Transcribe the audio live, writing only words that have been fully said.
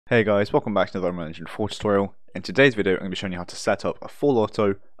Hey guys, welcome back to another Unreal Engine 4 tutorial. In today's video I'm going to be showing you how to set up a full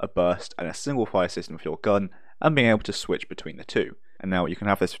auto, a burst and a single fire system for your gun and being able to switch between the two. And now you can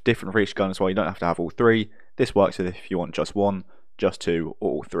have this different for each gun as well, you don't have to have all three. This works if you want just one, just two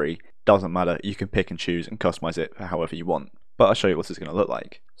or all three. Doesn't matter, you can pick and choose and customize it for however you want. But I'll show you what this is going to look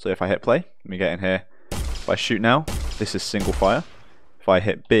like. So if I hit play, let me get in here. If I shoot now, this is single fire. If I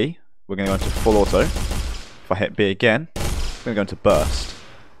hit B, we're going to go into full auto. If I hit B again, we're going to go into burst.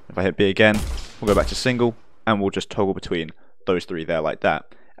 If I hit B again, we'll go back to single, and we'll just toggle between those three there like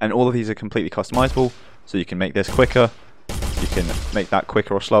that. And all of these are completely customizable, so you can make this quicker, you can make that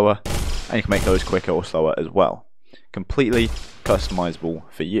quicker or slower, and you can make those quicker or slower as well. Completely customizable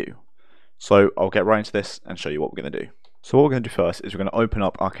for you. So I'll get right into this and show you what we're going to do. So what we're going to do first is we're going to open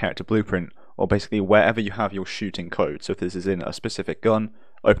up our character blueprint, or basically wherever you have your shooting code. So if this is in a specific gun,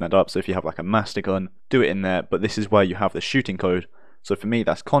 open that up. So if you have like a master gun, do it in there, but this is where you have the shooting code. So for me,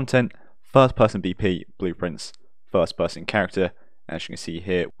 that's content, first person BP, blueprints, first person character. And as you can see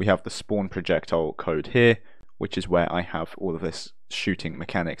here, we have the spawn projectile code here, which is where I have all of this shooting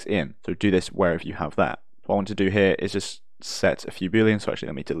mechanics in. So do this wherever you have that. What I want to do here is just set a few booleans. So actually,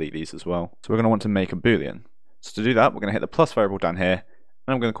 let me delete these as well. So we're going to want to make a boolean. So to do that, we're going to hit the plus variable down here,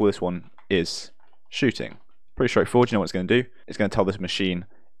 and I'm going to call this one is shooting. Pretty straightforward. You know what it's going to do? It's going to tell this machine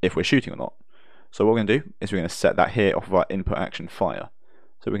if we're shooting or not. So what we're going to do is we're going to set that here off of our input action fire.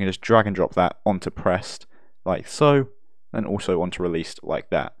 So we can just drag and drop that onto pressed like so, and also onto released like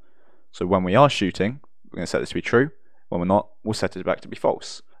that. So when we are shooting, we're going to set this to be true. When we're not, we'll set it back to be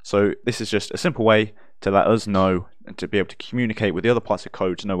false. So this is just a simple way to let us know and to be able to communicate with the other parts of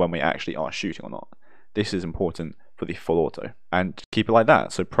code to know when we actually are shooting or not. This is important for the full auto. And keep it like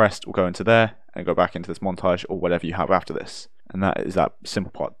that. So pressed will go into there and go back into this montage or whatever you have after this. And that is that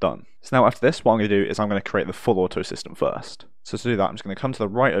simple part done. So now after this, what I'm going to do is I'm going to create the full auto system first. So to do that, I'm just going to come to the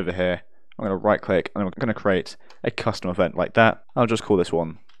right over here. I'm going to right click and I'm going to create a custom event like that. I'll just call this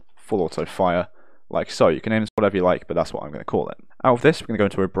one full auto fire like so. You can name this whatever you like, but that's what I'm going to call it. Out of this, we're going to go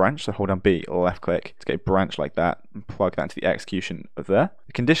into a branch. So hold down B or left click to get a branch like that and plug that into the execution of there.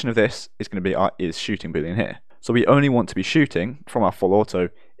 The condition of this is going to be our is shooting boolean here. So we only want to be shooting from our full auto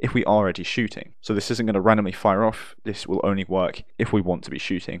if we are already shooting. So this isn't going to randomly fire off. This will only work if we want to be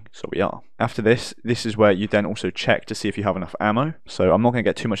shooting, so we are. After this, this is where you then also check to see if you have enough ammo. So I'm not going to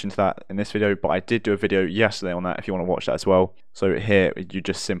get too much into that in this video, but I did do a video yesterday on that if you want to watch that as well. So here, you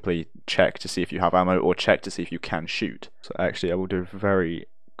just simply check to see if you have ammo or check to see if you can shoot. So actually, I will do a very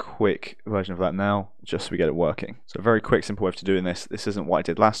quick version of that now, just so we get it working. So a very quick, simple way of doing this. This isn't what I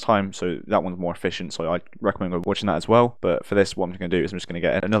did last time, so that one's more efficient, so I recommend watching that as well. But for this, what I'm going to do is I'm just going to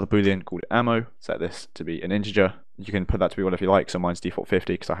get another boolean called ammo, set this to be an integer. You can put that to be whatever you like, so mine's default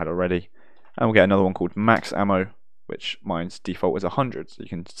 50 because I had already. And we'll get another one called max ammo, which mine's default is 100, so you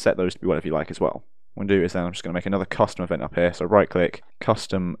can set those to be whatever you like as well. What I'm going to do is then I'm just going to make another custom event up here, so right click,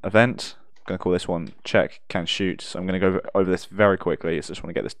 custom event. I'm going to call this one check can shoot. So I'm going to go over this very quickly. I just want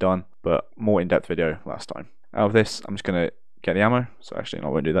to get this done, but more in-depth video last time. Out of this, I'm just going to get the ammo. So actually, no,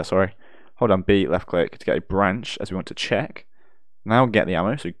 I won't do that, sorry. Hold down B, left click to get a branch as we want to check. Now get the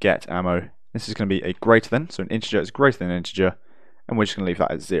ammo, so get ammo. This is going to be a greater than, so an integer is greater than an integer, and we're just going to leave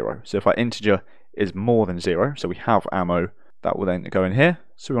that at 0. So if our integer is more than 0, so we have ammo, that will then go in here.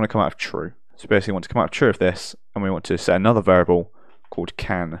 So we want to come out of true. So basically we want to come out of true of this, and we want to set another variable called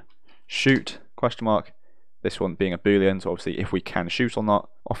can shoot question mark, this one being a boolean, so obviously if we can shoot or not.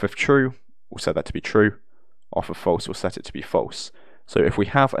 Off of true, we'll set that to be true. Off of false, we'll set it to be false. So if we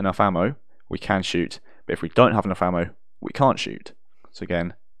have enough ammo, we can shoot, but if we don't have enough ammo, we can't shoot. So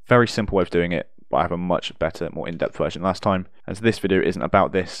again, very simple way of doing it, but I have a much better, more in-depth version last time, as this video isn't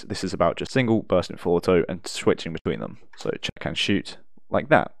about this. This is about just single, burst and full auto and switching between them. So check can shoot like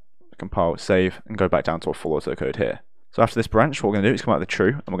that. Compile, save, and go back down to our full auto code here. So after this branch, what we're going to do is come out of the true,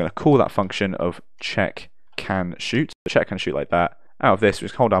 and we're going to call that function of check can shoot. So check can shoot like that. Out of this, we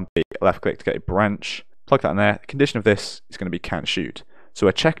just hold down B, left click to get a branch, plug that in there. The condition of this is going to be can shoot. So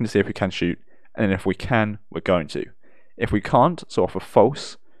we're checking to see if we can shoot, and then if we can, we're going to. If we can't, so off of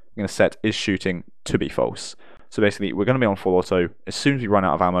false, we're going to set is shooting to be false. So basically, we're going to be on full auto. As soon as we run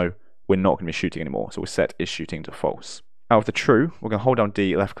out of ammo, we're not going to be shooting anymore. So we'll set is shooting to false. Out of the true, we're going to hold down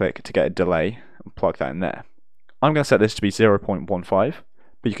D, left click to get a delay, and plug that in there. I'm going to set this to be 0.15,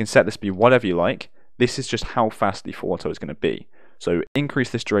 but you can set this to be whatever you like. This is just how fast the full auto is going to be. So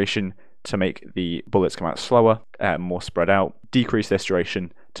increase this duration to make the bullets come out slower, more spread out. Decrease this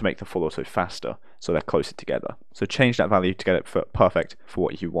duration to make the full auto faster, so they're closer together. So change that value to get it perfect for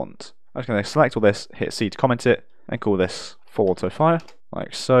what you want. I'm just going to select all this, hit C to comment it, and call this full auto fire,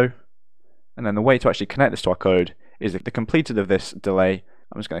 like so. And then the way to actually connect this to our code is if the completed of this delay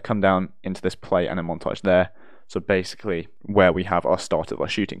I'm just going to come down into this play and a montage there. So basically where we have our start of our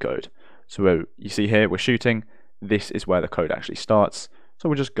shooting code. So you see here we're shooting, this is where the code actually starts. So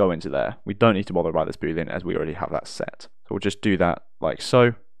we'll just go into there. We don't need to bother about this boolean as we already have that set. So we'll just do that like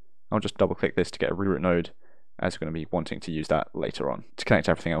so. I'll just double click this to get a reroute node, as we're going to be wanting to use that later on to connect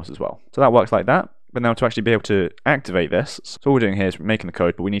to everything else as well. So that works like that. But now to actually be able to activate this, so all we're doing here is we're making the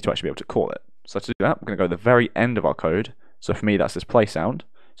code, but we need to actually be able to call it. So to do that, we're going to go to the very end of our code. So for me, that's this play sound.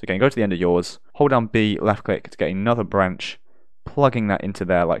 So again, go to the end of yours, hold down B, left click to get another branch, plugging that into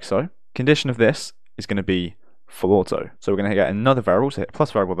there like so. Condition of this is going to be full auto. So we're going to get another variable, so hit a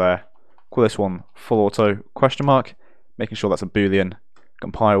plus variable there, call this one full auto question mark, making sure that's a boolean,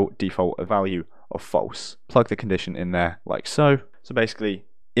 compile default a value of false. Plug the condition in there like so. So basically,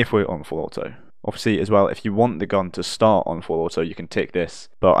 if we're on full auto. Obviously as well, if you want the gun to start on full auto, you can tick this,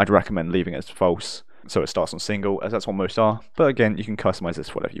 but I'd recommend leaving it as false, so it starts on single, as that's what most are. But again, you can customize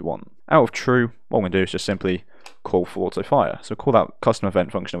this whatever you want. Out of true, what I'm going to do is just simply call full auto fire. So call that custom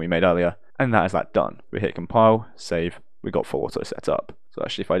event function that we made earlier, and that is that done. We hit compile, save, we got full auto set up. So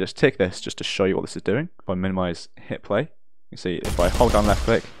actually if I just tick this just to show you what this is doing, if I minimize, hit play, you can see if I hold down left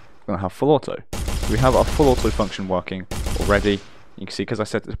click, we're going to have full auto. So we have our full auto function working already. You can see because I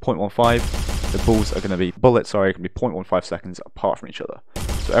set it to 0.15, the bullets are going to be 0.15 seconds apart from each other.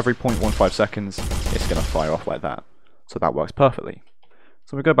 So every 0.15 seconds, it's going to fire off like that. So that works perfectly.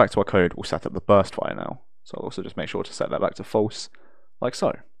 So we go back to our code, we'll set up the burst fire now. So I'll also just make sure to set that back to false, like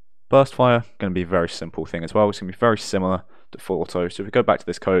so. Burst fire, going to be a very simple thing as well. It's going to be very similar to full auto. So if we go back to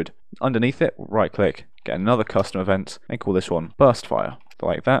this code, underneath it, right click, get another custom event, and call this one burst fire.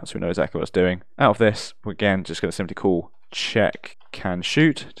 Like that, so we know exactly what it's doing. Out of this, we're again just going to simply call check can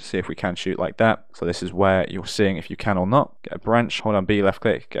shoot to see if we can shoot like that. So this is where you're seeing if you can or not. Get a branch, hold on B, left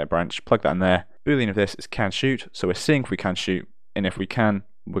click, get a branch, plug that in there. Boolean of this is can shoot, so we're seeing if we can shoot, and if we can,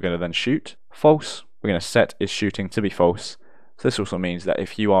 we're going to then shoot. False, we're going to set is shooting to be false. So this also means that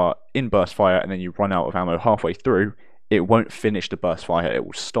if you are in burst fire and then you run out of ammo halfway through, it won't finish the burst fire, it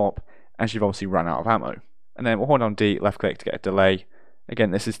will stop as you've obviously run out of ammo. And then we'll hold on D, left click to get a delay.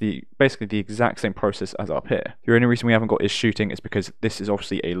 Again, this is basically the exact same process as up here. The only reason we haven't got is shooting is because this is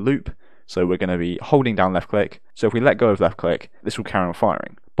obviously a loop, so we're going to be holding down left click. So if we let go of left click, this will carry on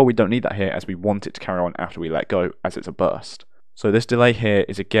firing. But we don't need that here as we want it to carry on after we let go, as it's a burst. So this delay here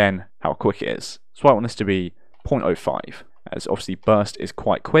is again how quick it is. So I want this to be 0.05, as obviously burst is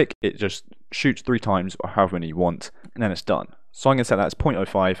quite quick. It just shoots 3 times or however many you want, and then it's done. So I'm going to set that as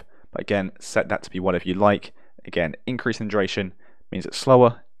 0.05, but again, set that to be whatever you like. Again, increase in duration means it's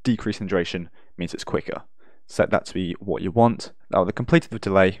slower, decrease in duration means it's quicker. Set that to be what you want. Now the completed the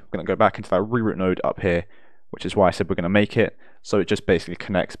delay, we're going to go back into that reroute node up here, which is why I said we're going to make it, so it just basically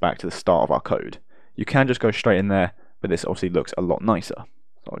connects back to the start of our code. You can just go straight in there, but this obviously looks a lot nicer.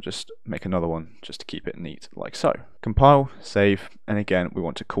 So I'll just make another one just to keep it neat, like so. Compile, save, and again we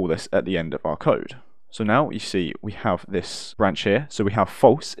want to call this at the end of our code. So now you see we have this branch here, so we have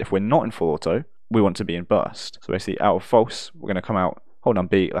false if we're not in full auto, we want to be in burst. So basically out of false, we're going to come out, hold on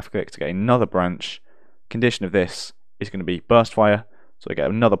B, left click to get another branch. Condition of this is going to be burst fire. So I get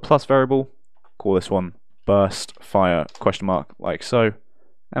another plus variable, call this one burst fire question mark like so,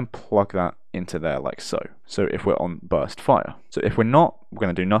 and plug that into there like so. So if we're on burst fire. So if we're not, we're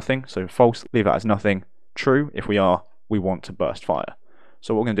going to do nothing. So false, leave that as nothing. True, if we are, we want to burst fire.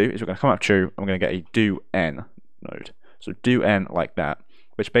 So what we're going to do is we're going to come up true, and we're going to get a do n node. So do n like that,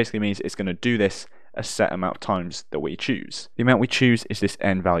 which basically means it's going to do this a set amount of times that we choose. The amount we choose is this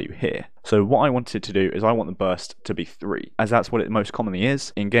n value here. So what I wanted to do is I want the burst to be 3, as that's what it most commonly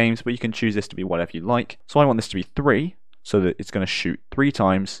is in games, but you can choose this to be whatever you like. So I want this to be 3, so that it's going to shoot 3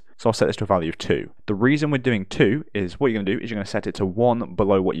 times. So I'll set this to a value of 2. The reason we're doing 2 is what you're going to do is you're going to set it to 1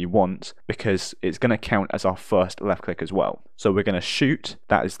 below what you want, because it's going to count as our first left click as well. So we're going to shoot,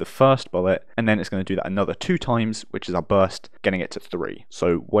 that is the first bullet, and then it's going to do that another 2 times, which is our burst, getting it to 3.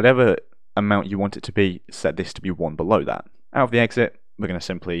 So whatever amount you want it to be, set this to be 1 below that. Out of the exit, we're going to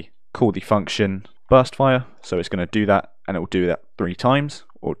simply call the function burst fire. So it's going to do that, and it will do that 3 times,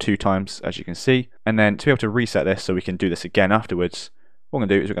 or 2 times as you can see. And then to be able to reset this so we can do this again afterwards, what we're going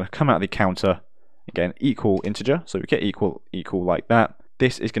to do is we're going to come out of the counter, again equal integer, so we get equal like that.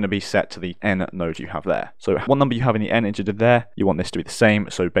 This is going to be set to the n node you have there. So what number you have in the n integer there, you want this to be the same.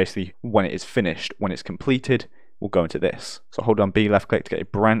 So basically when it is finished, when it's completed, we'll go into this. So hold on B, left click to get a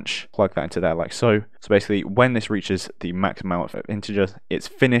branch, plug that into there like so. So basically when this reaches the max amount of integer, it's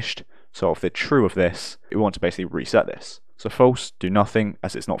finished. So if the true of this, we want to basically reset this. So false, do nothing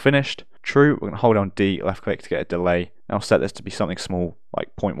as it's not finished. True, we're going to hold on D, left click to get a delay. And I'll set this to be something small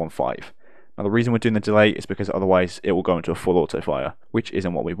like 0.15. Now the reason we're doing the delay is because otherwise it will go into a full auto fire, which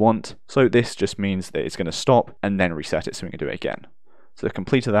isn't what we want. So this just means that it's going to stop and then reset it so we can do it again. So the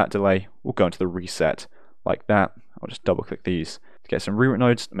complete of that delay will go into the reset like that. I'll just double click these to get some reroute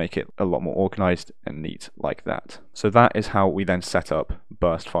nodes to make it a lot more organized and neat like that. So that is how we then set up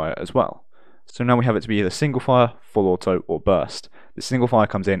burst fire as well. So now we have it to be either single fire, full auto, or burst. The single fire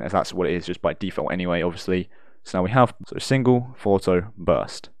comes in as that's what it is just by default anyway, obviously. So now we have single, full auto,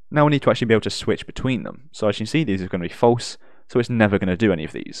 burst. Now we need to actually be able to switch between them. So as you can see, these are going to be false, so it's never going to do any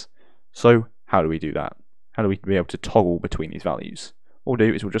of these. So how do we do that? How do we be able to toggle between these values? What we'll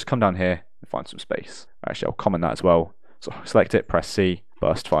do is we'll just come down here and find some space. Actually, I'll comment that as well. So select it, press C,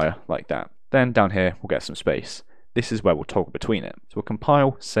 burst fire, like that. Then down here, we'll get some space. This is where we'll toggle between it. So we'll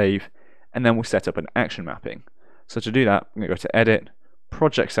compile, save, and then we'll set up an action mapping. So to do that, I'm going to go to Edit,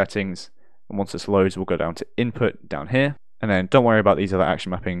 Project Settings, and once this loads, we'll go down to Input down here. And then don't worry about these other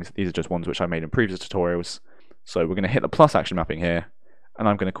action mappings. These are just ones which I made in previous tutorials. So we're going to hit the plus action mapping here, and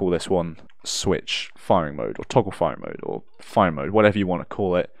I'm going to call this one switch firing mode, or toggle firing mode, or fire mode, whatever you want to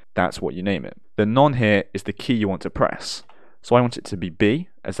call it. That's what you name it. The non here is the key you want to press. So I want it to be B,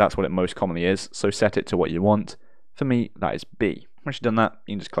 as that's what it most commonly is. So set it to what you want. For me, that is B. Once you've done that,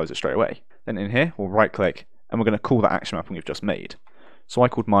 you can just close it straight away. Then in here, we'll right click, and we're going to call that action mapping we've just made. So I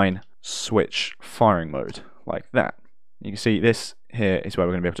called mine switch firing mode, like that. You can see this here is where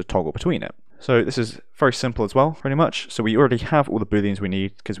we're going to be able to toggle between it. So this is very simple as well, pretty much. So we already have all the booleans we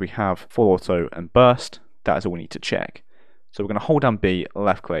need because we have full auto and burst. That is all we need to check. So we're going to hold down B,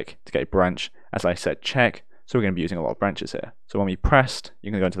 left click to get a branch. As I said, check. So we're going to be using a lot of branches here. So when we pressed, you're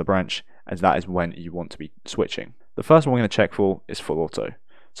going to go into the branch, as that is when you want to be switching. The first one we're going to check for is full auto.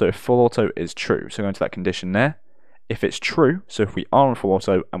 So if full auto is true, so go into that condition there. If it's true, so if we are on full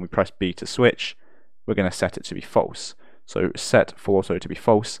auto and we press B to switch, we're going to set it to be false. So set full auto to be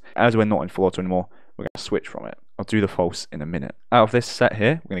false. As we're not in full auto anymore, we're going to switch from it. I'll do the false in a minute. Out of this set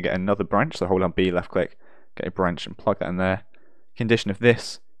here, we're going to get another branch. So hold down B, left click, get a branch and plug that in there. Condition of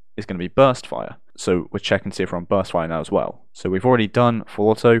this is going to be burst fire. So we're checking to see if we're on burst fire now as well. So we've already done full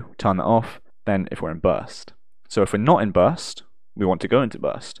auto, turn that off, then if we're in burst. So if we're not in burst, we want to go into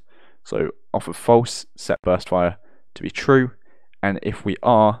burst. So off of false, set burst fire to be true. And if we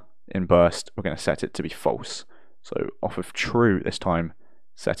are in burst, we're going to set it to be false. So off of true this time,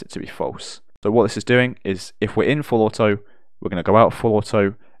 set it to be false. So what this is doing is if we're in full auto, we're going to go out of full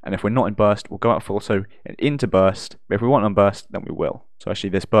auto, and if we're not in burst, we'll go out of full auto and into burst. But if we want on burst, then we will. So actually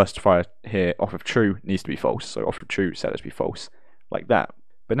this burst fire here off of true needs to be false. So off of true, set it to be false, like that.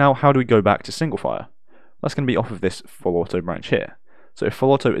 But now how do we go back to single fire? That's going to be off of this full auto branch here. So if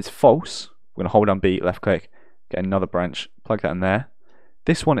full auto is false, we're going to hold down B, left click, get another branch, plug that in there.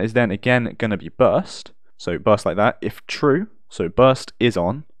 This one is then again going to be burst. So burst like that. If true, so burst is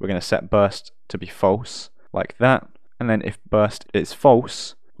on, we're going to set burst to be false, like that. And then if burst is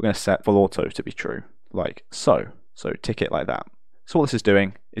false, we're going to set full auto to be true, like so. So tick it like that. So what this is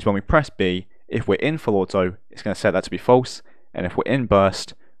doing is when we press B, if we're in full auto, it's going to set that to be false. And if we're in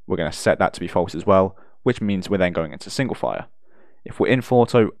burst, we're going to set that to be false as well, which means we're then going into single fire. If we're in full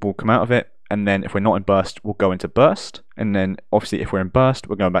auto, we'll come out of it. And then if we're not in burst, we'll go into burst. And then obviously if we're in burst,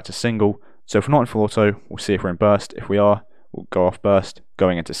 we're going back to single. So if we're not in full auto, we'll see if we're in burst. If we are, we'll go off burst,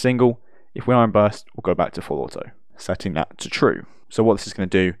 going into single. If we are in burst, we'll go back to full auto, setting that to true. So what this is going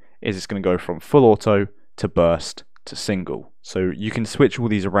to do is it's going to go from full auto to burst to single. So you can switch all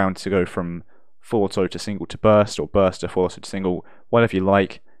these around to go from full auto to single to burst, or burst to full auto to single, whatever you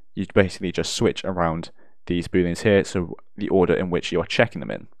like. You basically just switch around these booleans here, so the order in which you're checking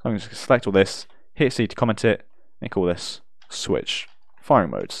them in. So I'm going to select all this, hit C to comment it, and call this switch firing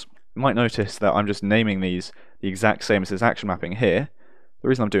modes. You might notice that I'm just naming these the exact same as this action mapping here. The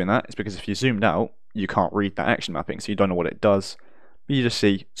reason I'm doing that is because if you zoomed out, you can't read that action mapping, so you don't know what it does. But you just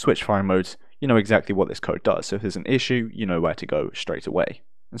see switch firing modes, you know exactly what this code does. So if there's an issue, you know where to go straight away.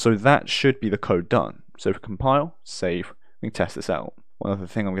 And so that should be the code done. So if we compile, save, we can test this out. One other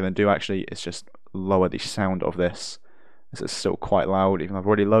thing I'm going to do actually is just lower the sound of this. This is still quite loud, even though I've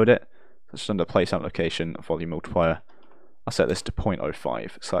already loaded it. So just under play sound location, volume multiplier. I'll set this to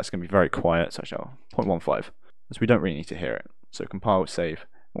 0.05, so that's going to be very quiet, so I'll 0.15, as we don't really need to hear it. So compile, save, and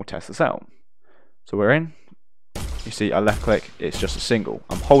we'll test this out. So we're in. You see, I left click, it's just a single.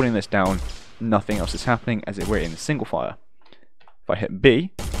 I'm holding this down, nothing else is happening as if we're in single fire. If I hit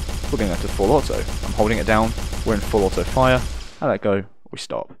B, we're going to go to full auto. I'm holding it down, we're in full auto fire. I let go, we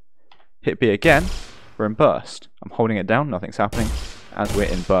stop. Hit B again, we're in burst. I'm holding it down, nothing's happening, as we're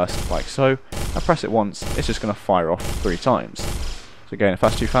in burst like so. I press it once, it's just going to fire off 3 times. So again, if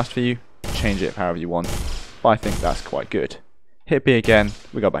that's too fast for you, change it however you want, but I think that's quite good. hit B again,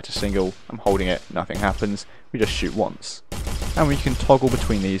 we go back to single, I'm holding it, nothing happens, we just shoot once. And we can toggle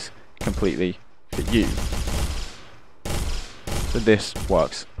between these completely for you. So this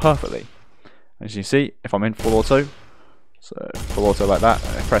works perfectly. As you can see, if I'm in full auto, so full auto like that,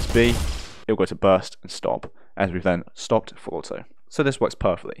 and I press B, it'll go to burst and stop, as we've then stopped full auto. So this works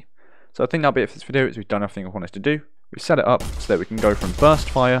perfectly. So I think that'll be it for this video, as we've done everything I want us to do. We've set it up so that we can go from burst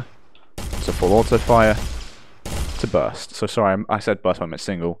fire to full auto fire to burst. So sorry, I said burst, I meant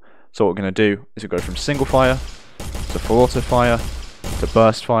single. So what we're going to do is we go from single fire to full auto fire to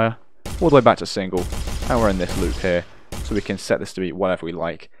burst fire, all the way back to single, and we're in this loop here. So we can set this to be whatever we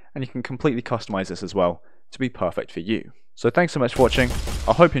like, and you can completely customize this as well to be perfect for you. So thanks so much for watching.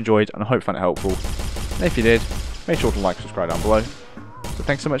 I hope you enjoyed, and I hope you found it helpful. And if you did, make sure to like and subscribe down below. So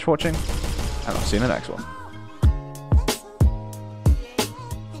thanks so much for watching, and I'll see you in the next one.